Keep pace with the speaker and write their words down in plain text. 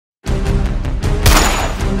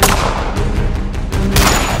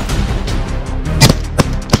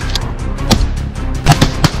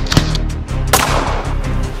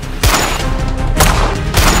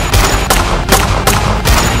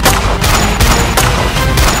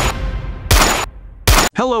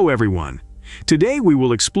Hello everyone! Today we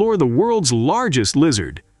will explore the world's largest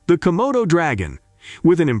lizard, the Komodo dragon,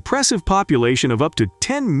 with an impressive population of up to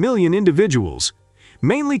 10 million individuals,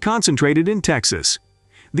 mainly concentrated in Texas.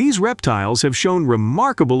 These reptiles have shown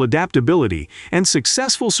remarkable adaptability and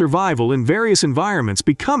successful survival in various environments,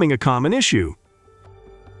 becoming a common issue.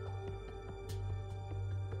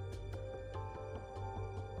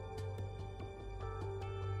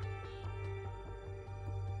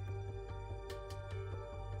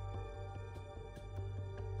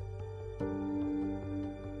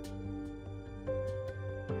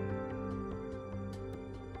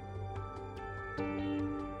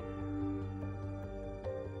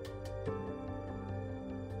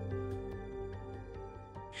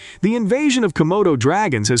 The invasion of Komodo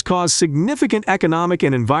dragons has caused significant economic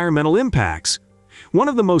and environmental impacts. One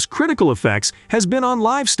of the most critical effects has been on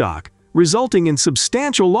livestock, resulting in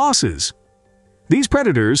substantial losses. These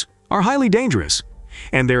predators are highly dangerous,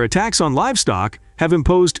 and their attacks on livestock have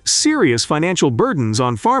imposed serious financial burdens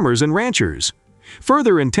on farmers and ranchers,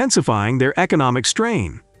 further intensifying their economic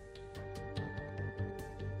strain.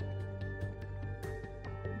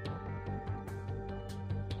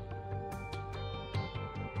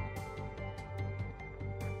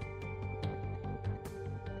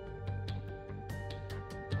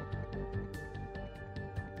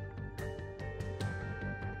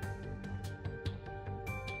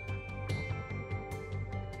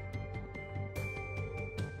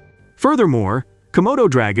 Furthermore, Komodo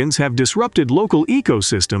dragons have disrupted local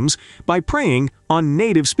ecosystems by preying on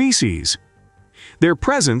native species. Their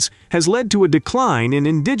presence has led to a decline in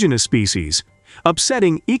indigenous species,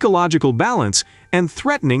 upsetting ecological balance and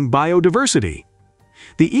threatening biodiversity.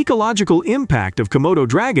 The ecological impact of Komodo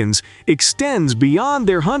dragons extends beyond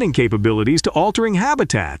their hunting capabilities to altering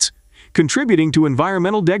habitats, contributing to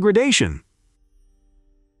environmental degradation.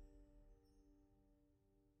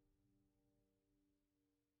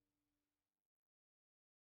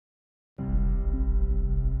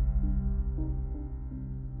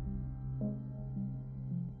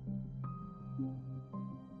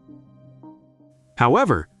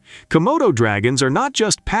 However, Komodo dragons are not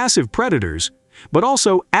just passive predators, but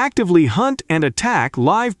also actively hunt and attack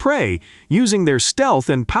live prey using their stealth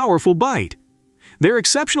and powerful bite. Their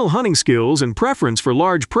exceptional hunting skills and preference for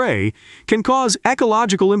large prey can cause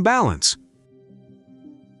ecological imbalance.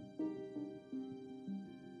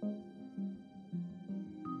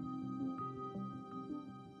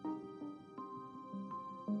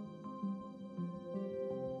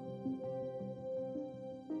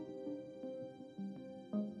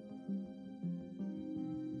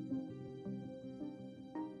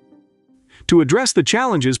 To address the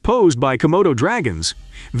challenges posed by Komodo dragons,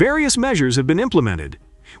 various measures have been implemented,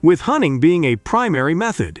 with hunting being a primary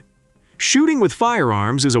method. Shooting with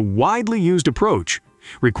firearms is a widely used approach,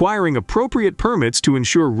 requiring appropriate permits to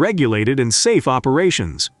ensure regulated and safe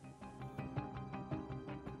operations.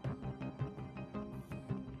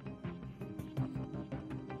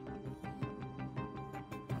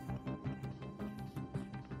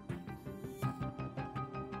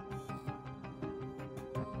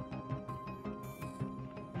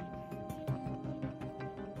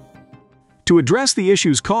 To address the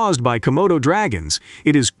issues caused by Komodo dragons,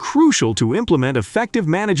 it is crucial to implement effective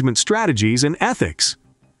management strategies and ethics.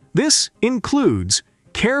 This includes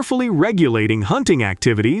carefully regulating hunting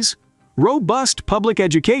activities, robust public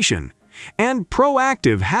education, and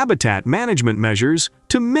proactive habitat management measures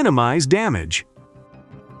to minimize damage.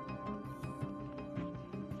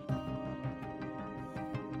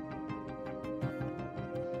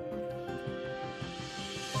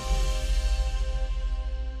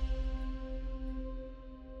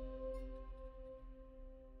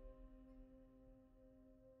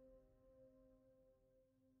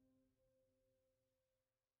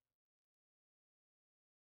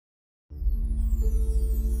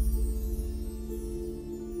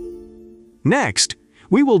 Next,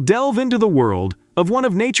 we will delve into the world of one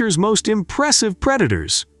of nature's most impressive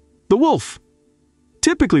predators, the wolf.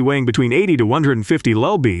 Typically weighing between 80 to 150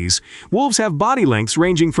 lbs, wolves have body lengths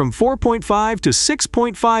ranging from 4.5 to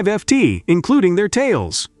 6.5 ft, including their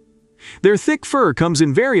tails. Their thick fur comes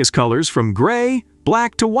in various colors from gray,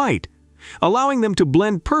 black to white, allowing them to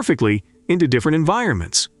blend perfectly into different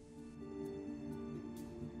environments.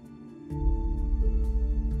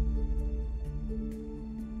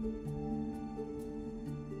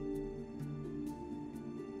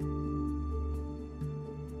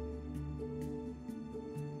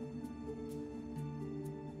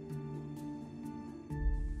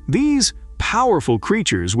 These powerful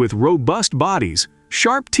creatures with robust bodies,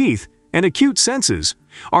 sharp teeth, and acute senses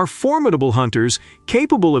are formidable hunters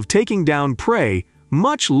capable of taking down prey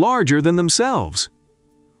much larger than themselves.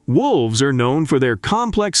 Wolves are known for their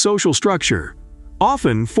complex social structure,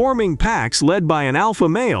 often forming packs led by an alpha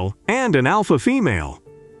male and an alpha female.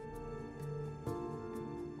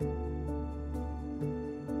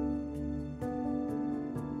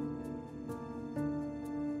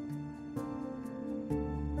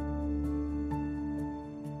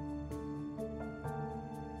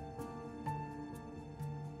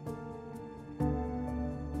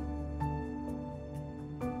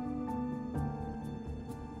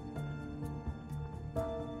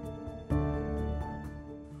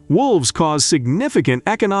 Wolves cause significant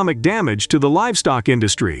economic damage to the livestock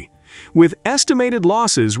industry, with estimated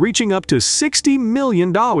losses reaching up to $60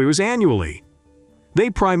 million annually. They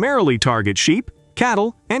primarily target sheep,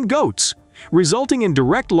 cattle, and goats, resulting in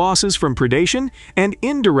direct losses from predation and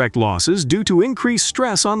indirect losses due to increased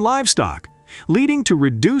stress on livestock, leading to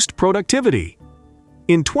reduced productivity.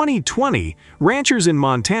 In 2020, ranchers in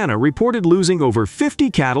Montana reported losing over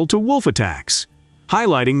 50 cattle to wolf attacks,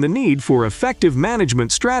 highlighting the need for effective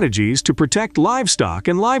management strategies to protect livestock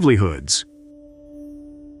and livelihoods.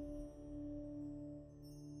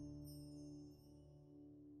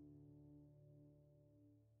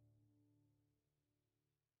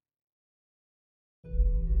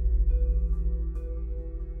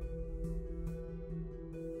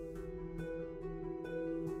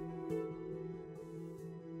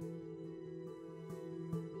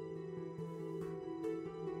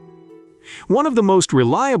 One of the most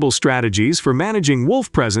reliable strategies for managing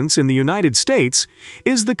wolf presence in the United States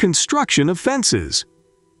is the construction of fences.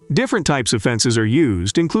 Different types of fences are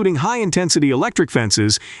used, including high-intensity electric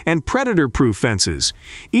fences and predator-proof fences,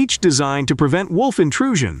 each designed to prevent wolf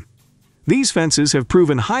intrusion. These fences have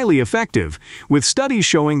proven highly effective, with studies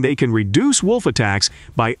showing they can reduce wolf attacks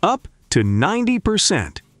by up to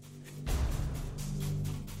 90%.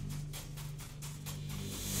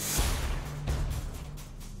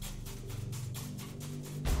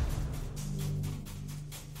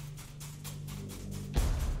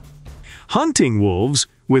 Hunting wolves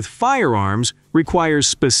with firearms requires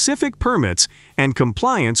specific permits and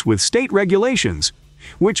compliance with state regulations,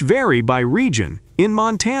 which vary by region in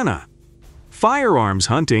Montana. Firearms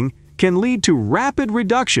hunting can lead to rapid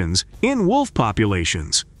reductions in wolf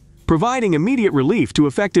populations, providing immediate relief to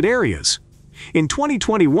affected areas. In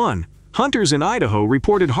 2021, hunters in Idaho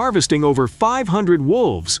reported harvesting over 500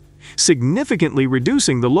 wolves, significantly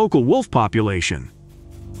reducing the local wolf population.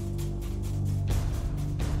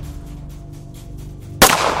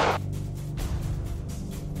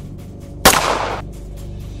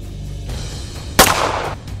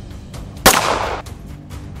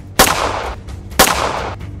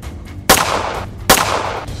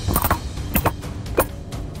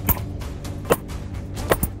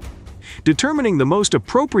 Determining the most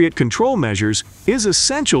appropriate control measures is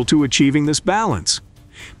essential to achieving this balance.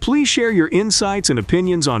 Please share your insights and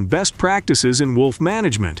opinions on best practices in wolf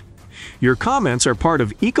management. Your comments are part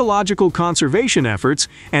of ecological conservation efforts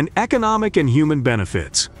and economic and human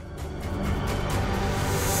benefits.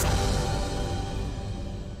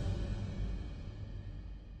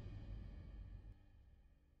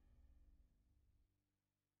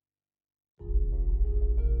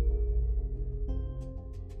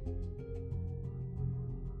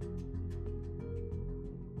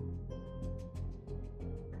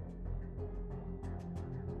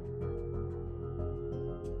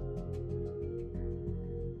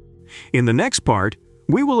 In the next part,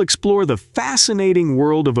 we will explore the fascinating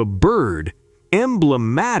world of a bird,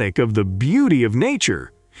 emblematic of the beauty of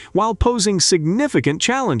nature, while posing significant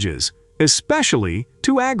challenges, especially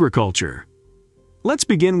to agriculture. Let's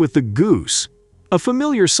begin with the goose, a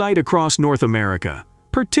familiar sight across North America,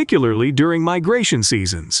 particularly during migration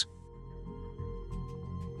seasons.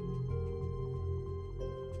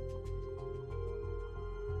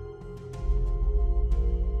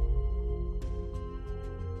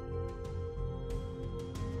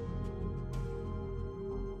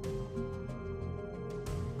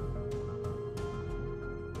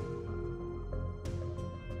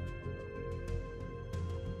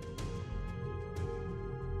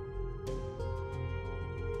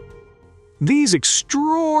 These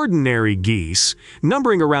extraordinary geese,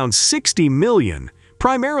 numbering around 60 million,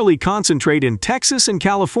 primarily concentrate in Texas and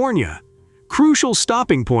California, crucial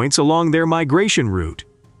stopping points along their migration route.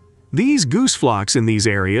 These goose flocks in these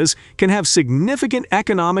areas can have significant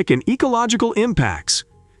economic and ecological impacts,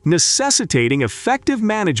 necessitating effective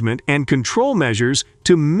management and control measures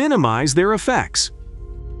to minimize their effects.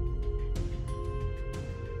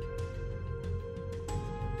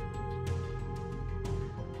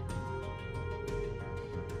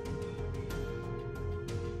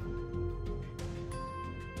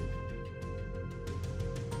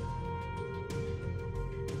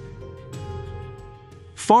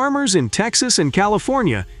 farmers in Texas and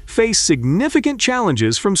California face significant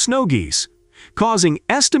challenges from snow geese, causing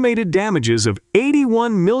estimated damages of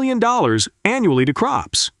 $81 million annually to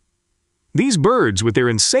crops. These birds, with their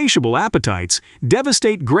insatiable appetites,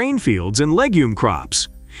 devastate grain fields and legume crops,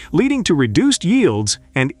 leading to reduced yields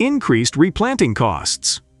and increased replanting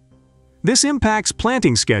costs. This impacts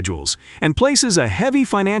planting schedules and places a heavy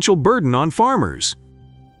financial burden on farmers.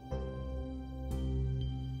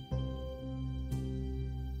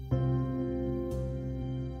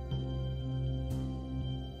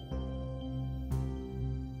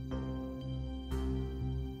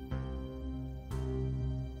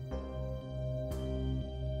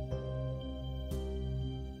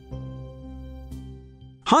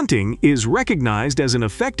 Hunting is recognized as an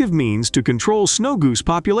effective means to control snow goose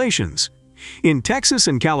populations. In Texas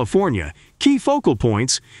and California, key focal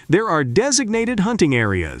points, there are designated hunting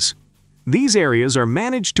areas. These areas are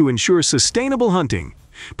managed to ensure sustainable hunting,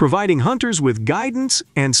 providing hunters with guidance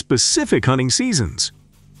and specific hunting seasons.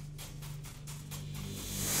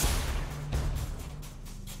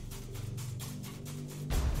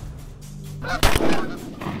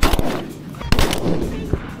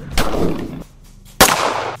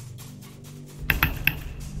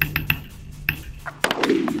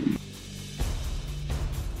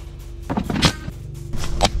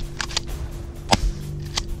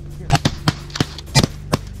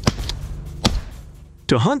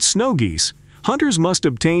 To hunt snow geese, hunters must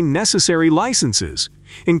obtain necessary licenses,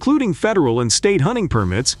 including federal and state hunting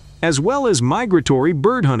permits, as well as migratory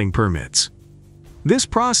bird hunting permits. This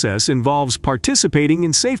process involves participating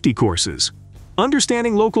in safety courses,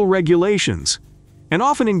 understanding local regulations, and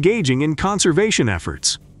often engaging in conservation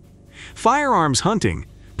efforts. Firearms hunting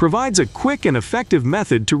provides a quick and effective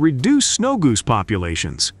method to reduce snow goose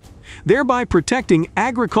populations, thereby protecting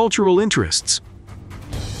agricultural interests.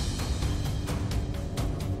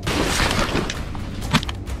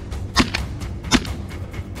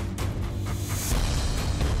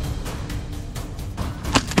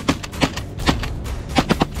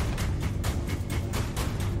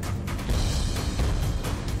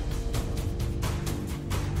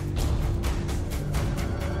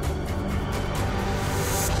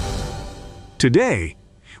 Today,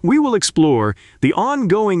 we will explore the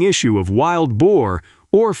ongoing issue of wild boar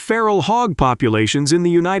or feral hog populations in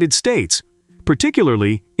the United States,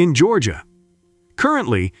 particularly in Georgia.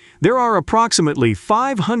 Currently, there are approximately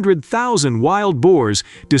 500,000 wild boars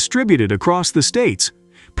distributed across the states,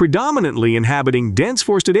 predominantly inhabiting dense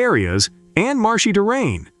forested areas and marshy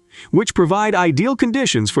terrain, which provide ideal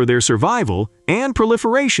conditions for their survival and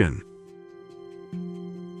proliferation.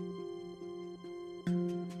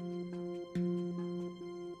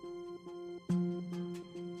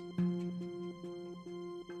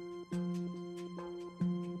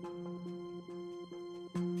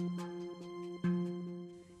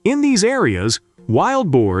 In these areas, wild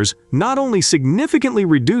boars not only significantly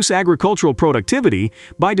reduce agricultural productivity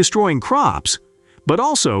by destroying crops, but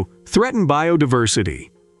also threaten biodiversity.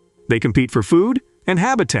 They compete for food and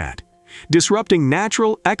habitat, disrupting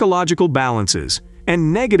natural ecological balances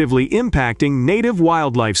and negatively impacting native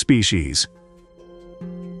wildlife species.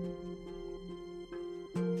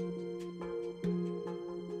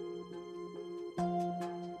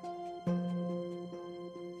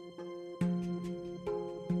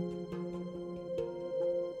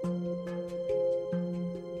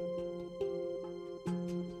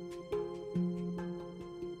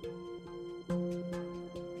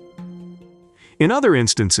 In other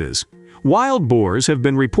instances, wild boars have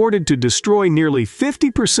been reported to destroy nearly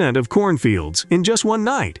 50% of cornfields in just one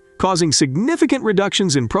night, causing significant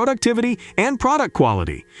reductions in productivity and product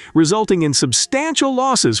quality, resulting in substantial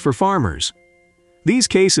losses for farmers. These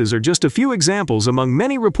cases are just a few examples among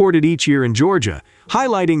many reported each year in Georgia,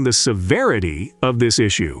 highlighting the severity of this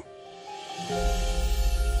issue.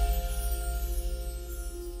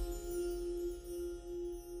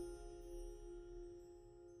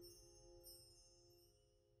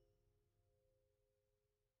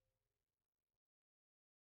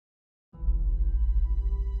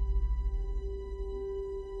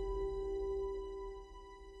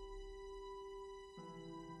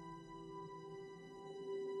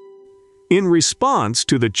 In response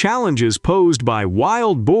to the challenges posed by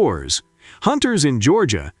wild boars, hunters in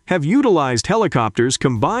Georgia have utilized helicopters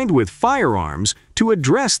combined with firearms to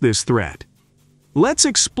address this threat. Let's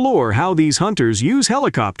explore how these hunters use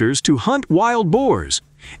helicopters to hunt wild boars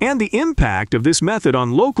and the impact of this method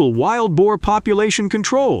on local wild boar population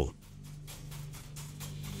control.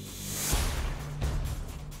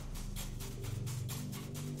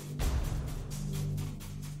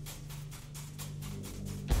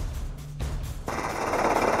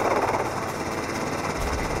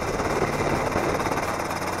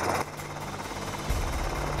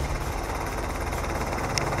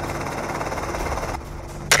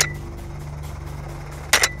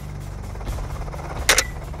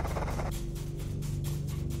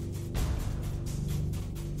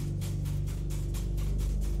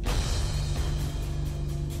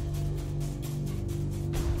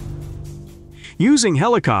 Using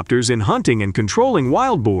helicopters in hunting and controlling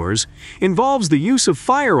wild boars involves the use of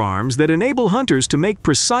firearms that enable hunters to make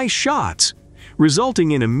precise shots, resulting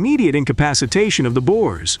in immediate incapacitation of the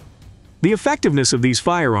boars. The effectiveness of these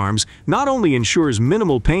firearms not only ensures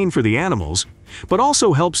minimal pain for the animals, but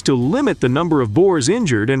also helps to limit the number of boars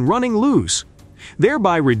injured and running loose,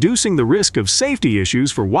 thereby reducing the risk of safety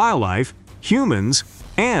issues for wildlife, humans,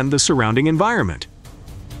 and the surrounding environment.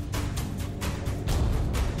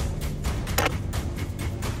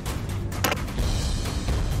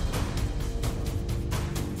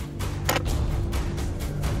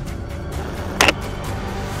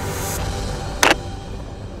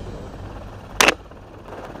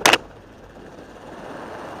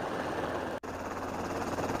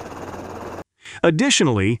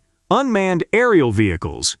 Additionally, unmanned aerial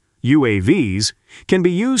vehicles, UAVs, can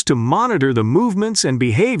be used to monitor the movements and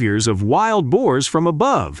behaviors of wild boars from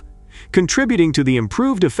above, contributing to the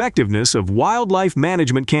improved effectiveness of wildlife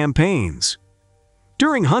management campaigns.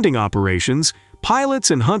 During hunting operations, pilots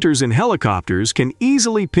and hunters in helicopters can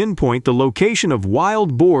easily pinpoint the location of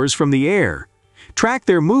wild boars from the air, track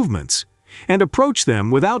their movements, and approach them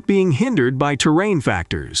without being hindered by terrain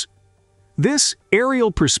factors. This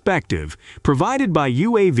aerial perspective, provided by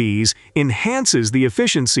UAVs, enhances the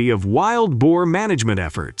efficiency of wild boar management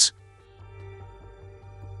efforts.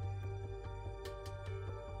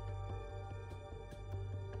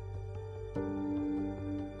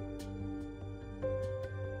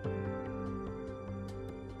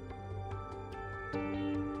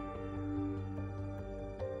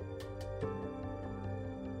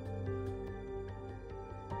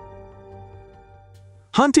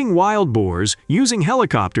 Hunting wild boars using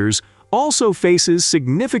helicopters also faces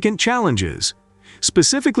significant challenges,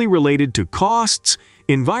 specifically related to costs,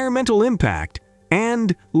 environmental impact,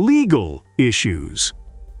 and legal issues.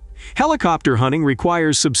 Helicopter hunting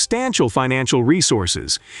requires substantial financial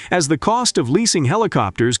resources, as the cost of leasing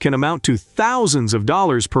helicopters can amount to thousands of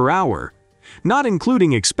dollars per hour, not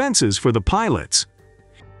including expenses for the pilots.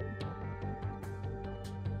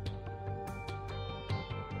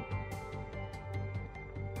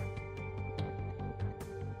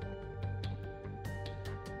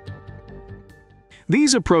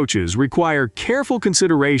 These approaches require careful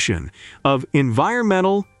consideration of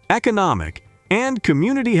environmental, economic, and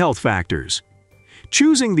community health factors.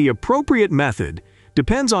 Choosing the appropriate method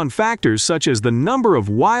depends on factors such as the number of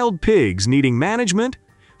wild pigs needing management,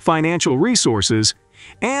 financial resources,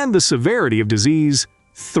 and the severity of disease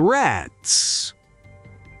threats.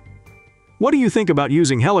 What do you think about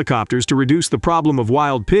using helicopters to reduce the problem of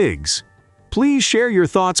wild pigs? Please share your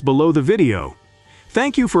thoughts below the video.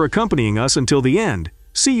 Thank you for accompanying us until the end.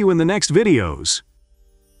 See you in the next videos.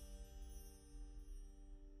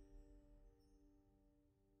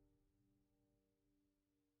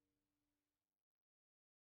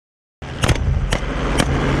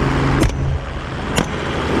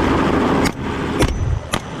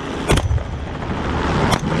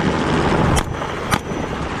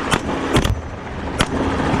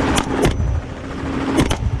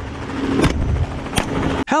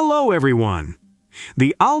 Hello everyone!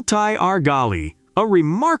 The Altai argali, a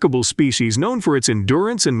remarkable species known for its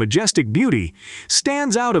endurance and majestic beauty,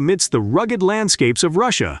 stands out amidst the rugged landscapes of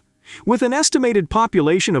Russia, with an estimated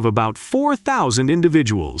population of about 4,000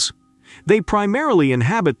 individuals. They primarily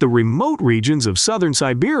inhabit the remote regions of southern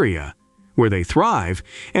Siberia, where they thrive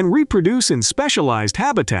and reproduce in specialized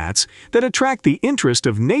habitats that attract the interest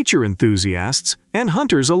of nature enthusiasts and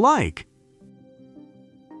hunters alike.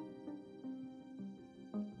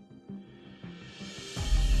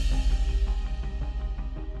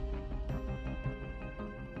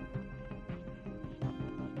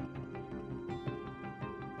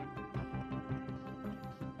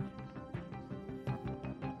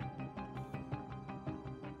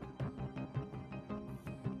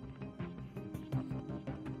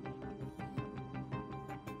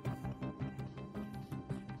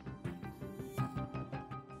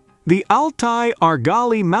 The Altai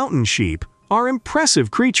argali mountain sheep are impressive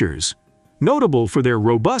creatures, notable for their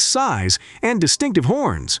robust size and distinctive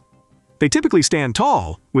horns. They typically stand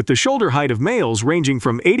tall, with the shoulder height of males ranging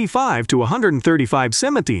from 85 to 135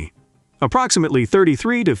 cm, approximately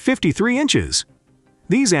 33 to 53 inches.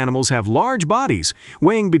 These animals have large bodies,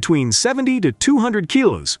 weighing between 70 to 200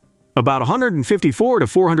 kilos, about 154 to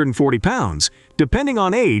 440 pounds, depending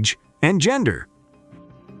on age and gender.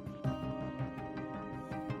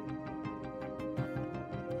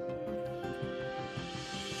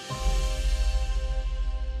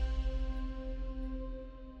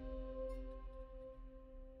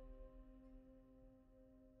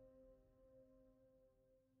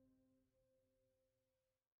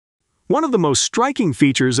 One of the most striking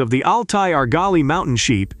features of the Altai argali mountain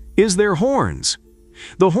sheep is their horns.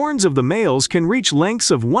 The horns of the males can reach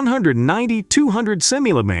lengths of 190–200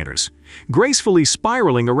 centimeters, gracefully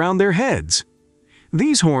spiraling around their heads.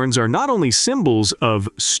 These horns are not only symbols of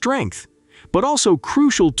strength, but also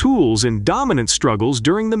crucial tools in dominant struggles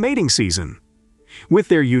during the mating season. With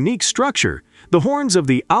their unique structure, the horns of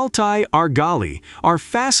the Altai argali are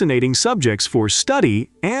fascinating subjects for study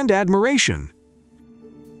and admiration.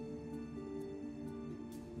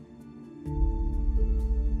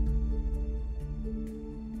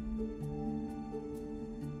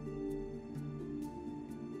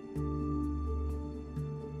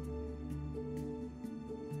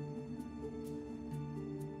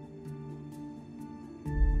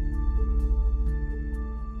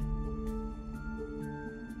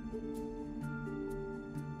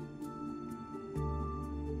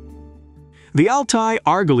 The Altai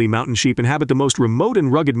argali mountain sheep inhabit the most remote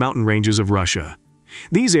and rugged mountain ranges of Russia.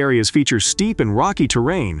 These areas feature steep and rocky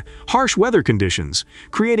terrain, harsh weather conditions,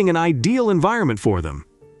 creating an ideal environment for them.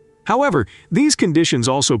 However, these conditions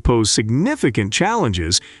also pose significant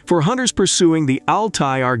challenges for hunters pursuing the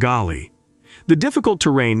Altai argali. The difficult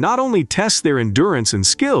terrain not only tests their endurance and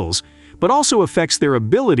skills, but also affects their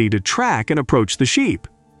ability to track and approach the sheep.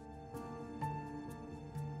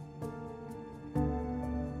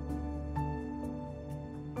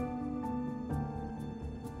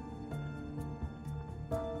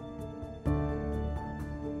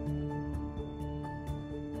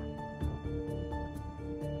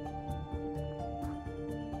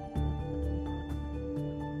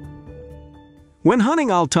 When hunting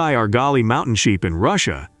Altai argali mountain sheep in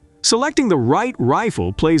Russia, selecting the right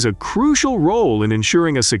rifle plays a crucial role in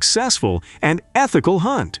ensuring a successful and ethical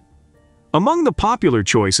hunt. Among the popular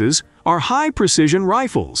choices are high-precision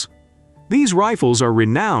rifles. These rifles are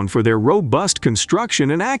renowned for their robust construction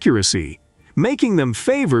and accuracy, making them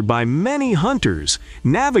favored by many hunters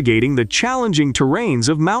navigating the challenging terrains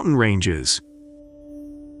of mountain ranges.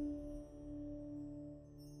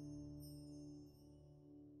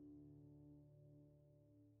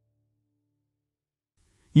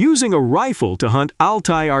 Using a rifle to hunt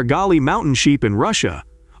Altai argali mountain sheep in Russia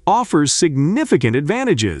offers significant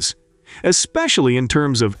advantages, especially in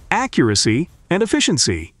terms of accuracy and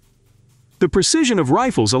efficiency. The precision of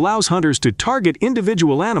rifles allows hunters to target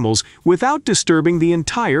individual animals without disturbing the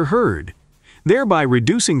entire herd, thereby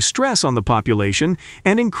reducing stress on the population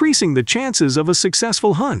and increasing the chances of a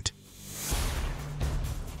successful hunt.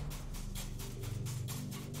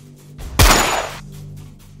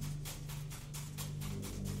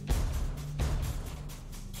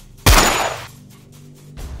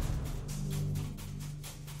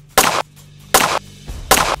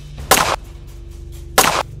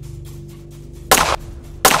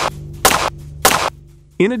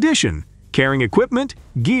 In addition, carrying equipment,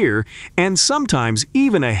 gear, and sometimes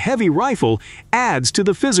even a heavy rifle adds to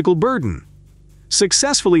the physical burden.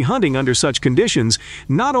 Successfully hunting under such conditions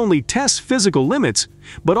not only tests physical limits,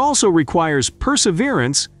 but also requires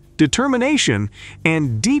perseverance, determination,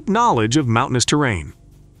 and deep knowledge of mountainous terrain.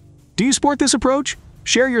 Do you support this approach?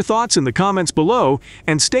 Share your thoughts in the comments below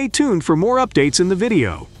and stay tuned for more updates in the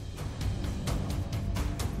video.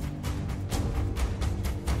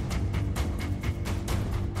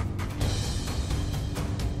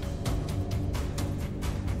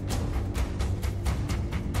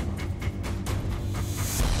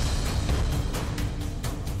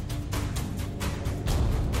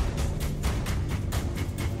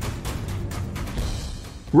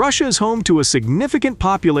 Russia is home to a significant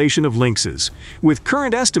population of lynxes, with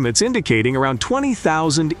current estimates indicating around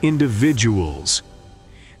 20,000 individuals.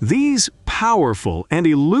 These powerful and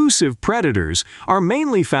elusive predators are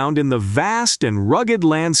mainly found in the vast and rugged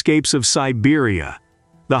landscapes of Siberia,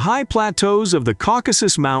 the high plateaus of the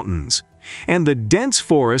Caucasus Mountains, and the dense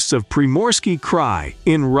forests of Primorsky Krai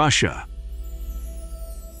in Russia.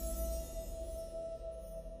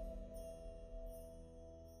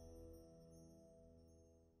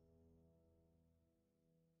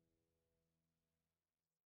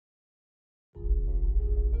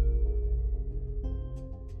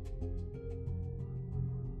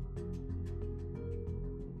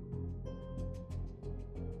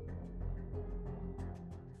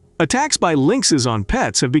 Attacks by lynxes on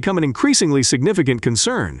pets have become an increasingly significant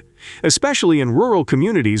concern, especially in rural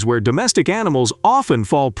communities where domestic animals often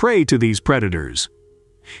fall prey to these predators.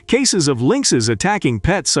 Cases of lynxes attacking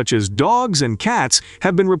pets such as dogs and cats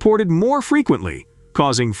have been reported more frequently,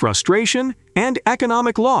 causing frustration and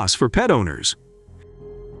economic loss for pet owners.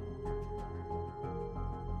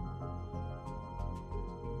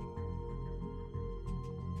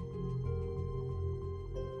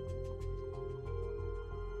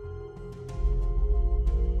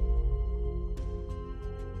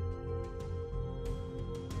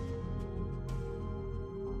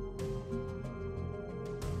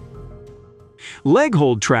 Leg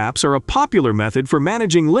hold traps are a popular method for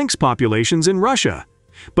managing lynx populations in Russia,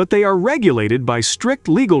 but they are regulated by strict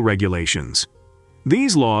legal regulations.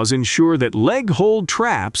 These laws ensure that leg hold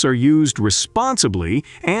traps are used responsibly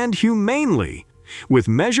and humanely, with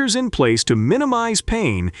measures in place to minimize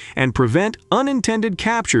pain and prevent unintended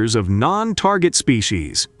captures of non-target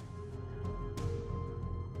species.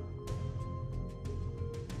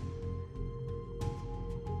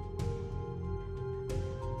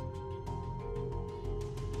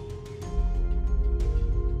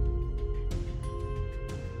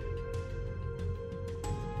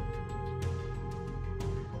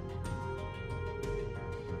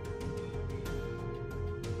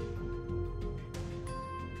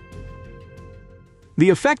 The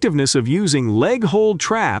effectiveness of using leg hold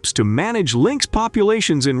traps to manage lynx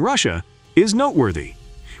populations in Russia is noteworthy,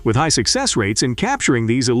 with high success rates in capturing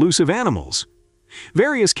these elusive animals.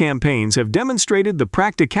 Various campaigns have demonstrated the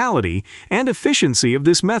practicality and efficiency of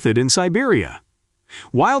this method in Siberia.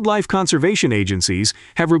 Wildlife conservation agencies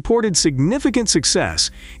have reported significant success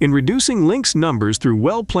in reducing lynx numbers through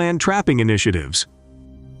well-planned trapping initiatives.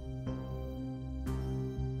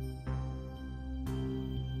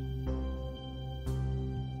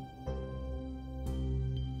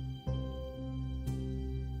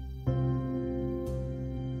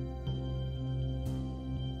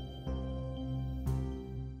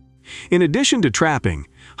 In addition to trapping,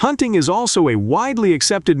 hunting is also a widely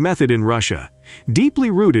accepted method in Russia,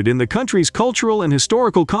 deeply rooted in the country's cultural and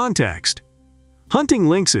historical context. Hunting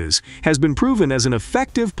lynxes has been proven as an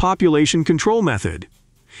effective population control method.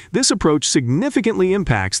 This approach significantly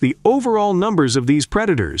impacts the overall numbers of these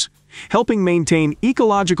predators, helping maintain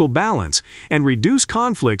ecological balance and reduce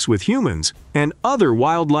conflicts with humans and other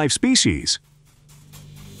wildlife species.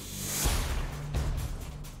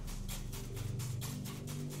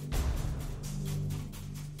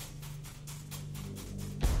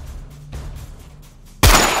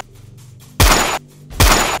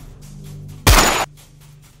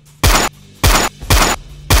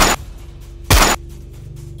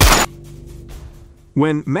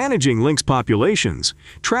 When managing lynx populations,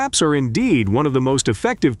 traps are indeed one of the most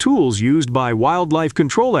effective tools used by wildlife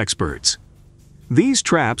control experts. These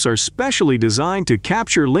traps are specially designed to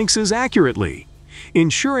capture lynxes accurately,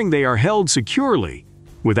 ensuring they are held securely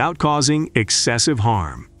without causing excessive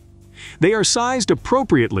harm. They are sized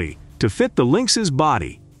appropriately to fit the lynx's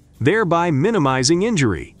body, thereby minimizing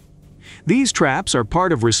injury. These traps are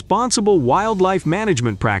part of responsible wildlife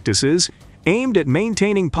management practices aimed at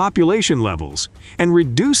maintaining population levels and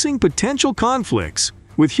reducing potential conflicts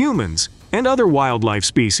with humans and other wildlife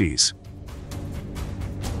species.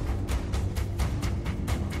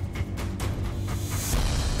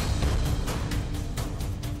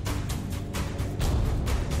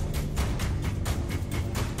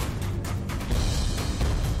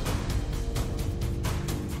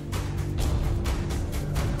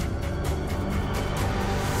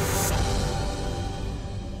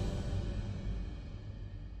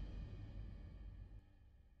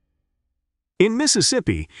 In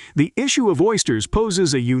Mississippi, the issue of oysters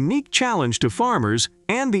poses a unique challenge to farmers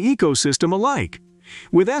and the ecosystem alike.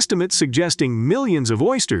 With estimates suggesting millions of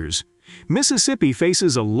oysters, Mississippi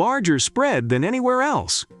faces a larger spread than anywhere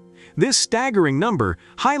else. This staggering number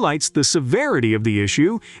highlights the severity of the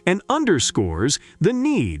issue and underscores the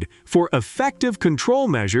need for effective control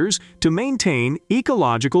measures to maintain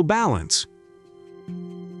ecological balance.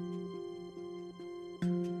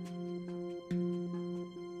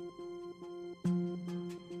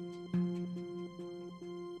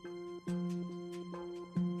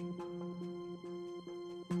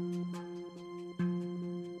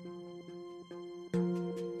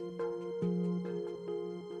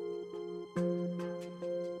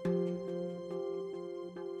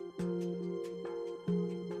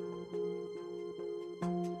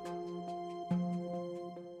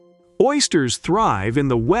 Oysters thrive in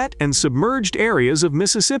the wet and submerged areas of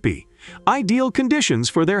Mississippi, ideal conditions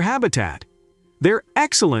for their habitat. Their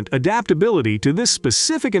excellent adaptability to this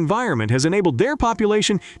specific environment has enabled their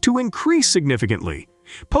population to increase significantly,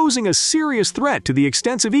 posing a serious threat to the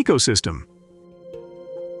extensive ecosystem.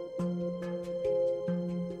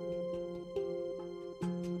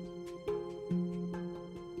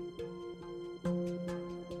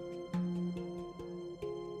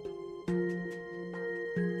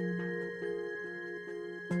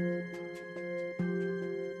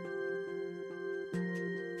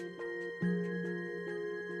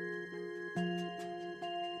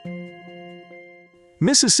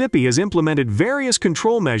 Mississippi has implemented various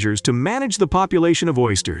control measures to manage the population of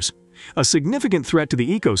oysters, a significant threat to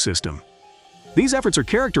the ecosystem. These efforts are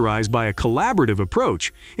characterized by a collaborative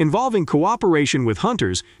approach involving cooperation with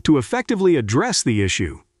hunters to effectively address the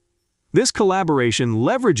issue. This collaboration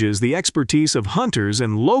leverages the expertise of hunters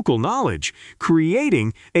and local knowledge,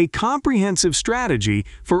 creating a comprehensive strategy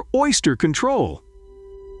for oyster control.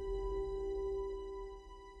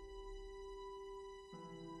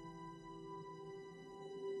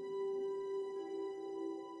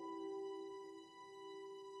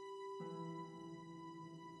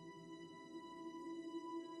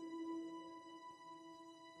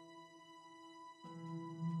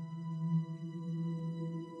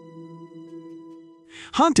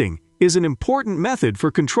 Hunting is an important method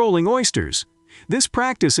for controlling oysters. This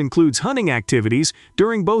practice includes hunting activities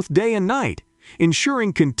during both day and night,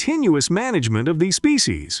 ensuring continuous management of these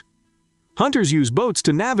species. Hunters use boats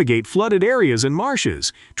to navigate flooded areas and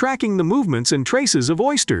marshes, tracking the movements and traces of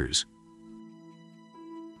oysters.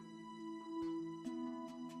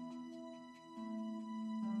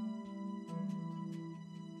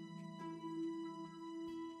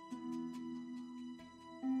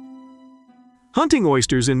 Hunting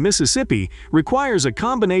oysters in Mississippi requires a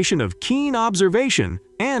combination of keen observation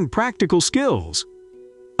and practical skills.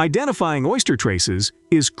 Identifying oyster traces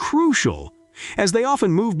is crucial, as they often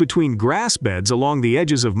move between grass beds along the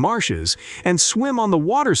edges of marshes and swim on the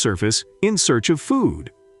water surface in search of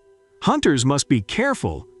food. Hunters must be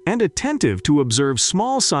careful and attentive to observe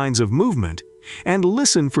small signs of movement and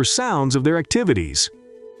listen for sounds of their activities.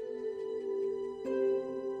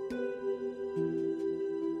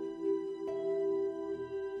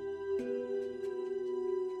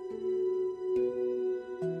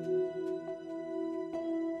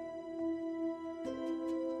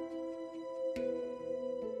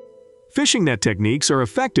 Fishing net techniques are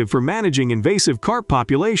effective for managing invasive carp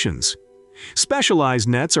populations. Specialized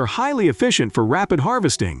nets are highly efficient for rapid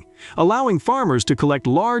harvesting, allowing farmers to collect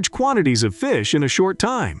large quantities of fish in a short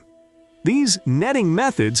time. These netting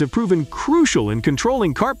methods have proven crucial in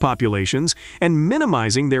controlling carp populations and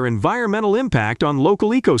minimizing their environmental impact on local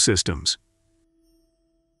ecosystems.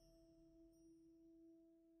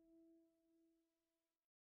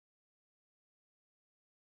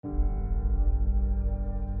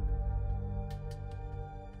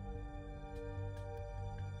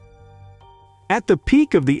 At the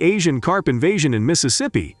peak of the Asian carp invasion in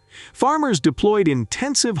Mississippi, farmers deployed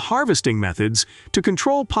intensive harvesting methods to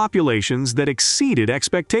control populations that exceeded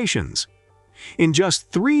expectations. In just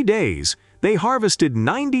 3 days, they harvested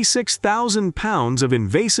 96,000 pounds of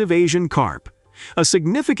invasive Asian carp, a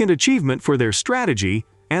significant achievement for their strategy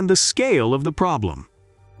and the scale of the problem.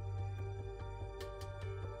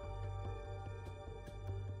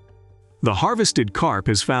 The harvested carp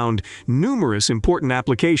has found numerous important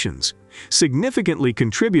applications, significantly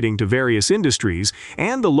contributing to various industries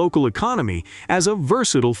and the local economy as a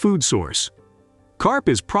versatile food source. Carp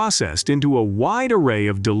is processed into a wide array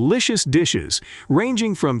of delicious dishes,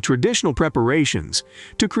 ranging from traditional preparations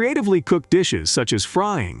to creatively cooked dishes such as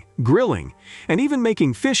frying, grilling, and even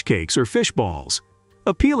making fish cakes or fish balls,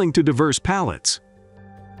 appealing to diverse palates.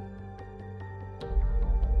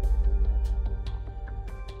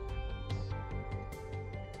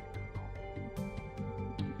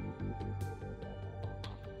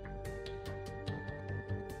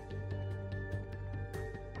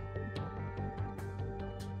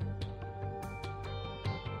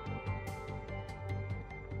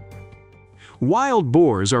 Wild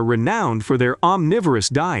boars are renowned for their omnivorous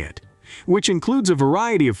diet, which includes a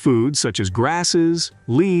variety of foods such as grasses,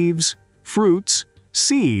 leaves, fruits,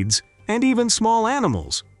 seeds, and even small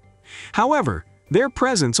animals. However, their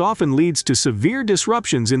presence often leads to severe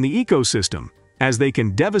disruptions in the ecosystem, as they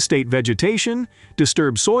can devastate vegetation,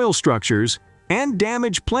 disturb soil structures, and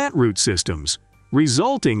damage plant root systems,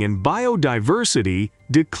 resulting in biodiversity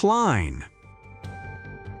decline.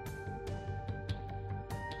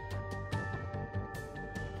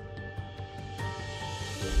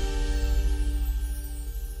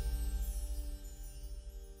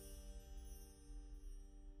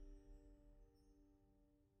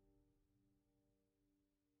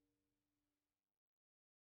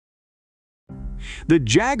 The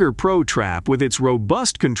Jagger Pro trap with its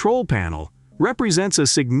robust control panel represents a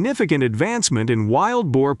significant advancement in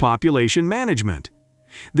wild boar population management.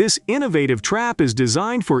 This innovative trap is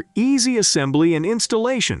designed for easy assembly and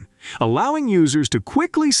installation, allowing users to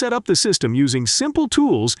quickly set up the system using simple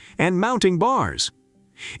tools and mounting bars.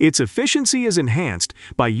 Its efficiency is enhanced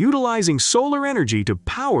by utilizing solar energy to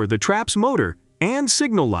power the trap's motor and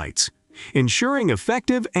signal lights, ensuring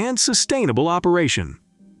effective and sustainable operation.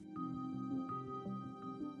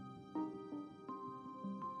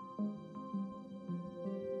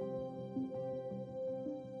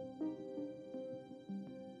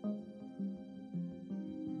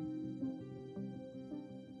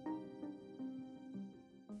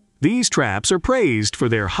 These traps are praised for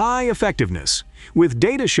their high effectiveness, with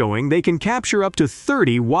data showing they can capture up to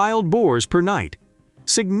 30 wild boars per night,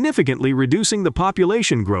 significantly reducing the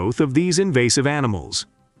population growth of these invasive animals.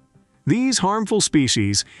 These harmful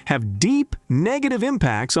species have deep negative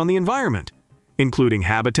impacts on the environment, including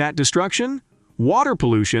habitat destruction, water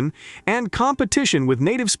pollution, and competition with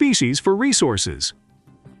native species for resources.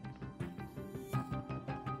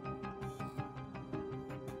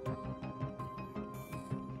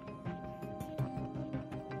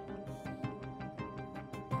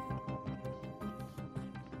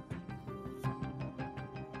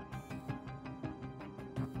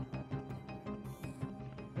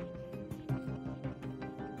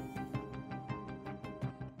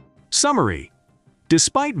 Summary: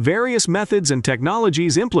 despite various methods and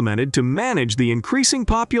technologies implemented to manage the increasing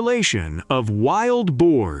population of wild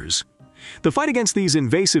boars, the fight against these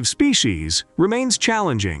invasive species remains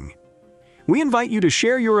challenging. We invite you to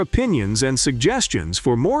share your opinions and suggestions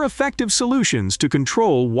for more effective solutions to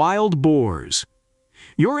control wild boars.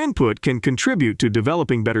 Your input can contribute to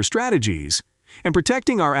developing better strategies and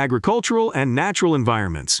protecting our agricultural and natural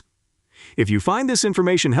environments. If you find this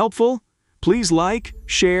information helpful, please like,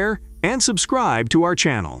 share, and subscribe to our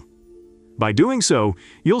channel. By doing so,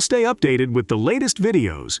 you'll stay updated with the latest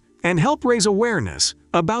videos and help raise awareness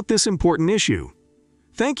about this important issue.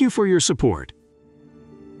 Thank you for your support.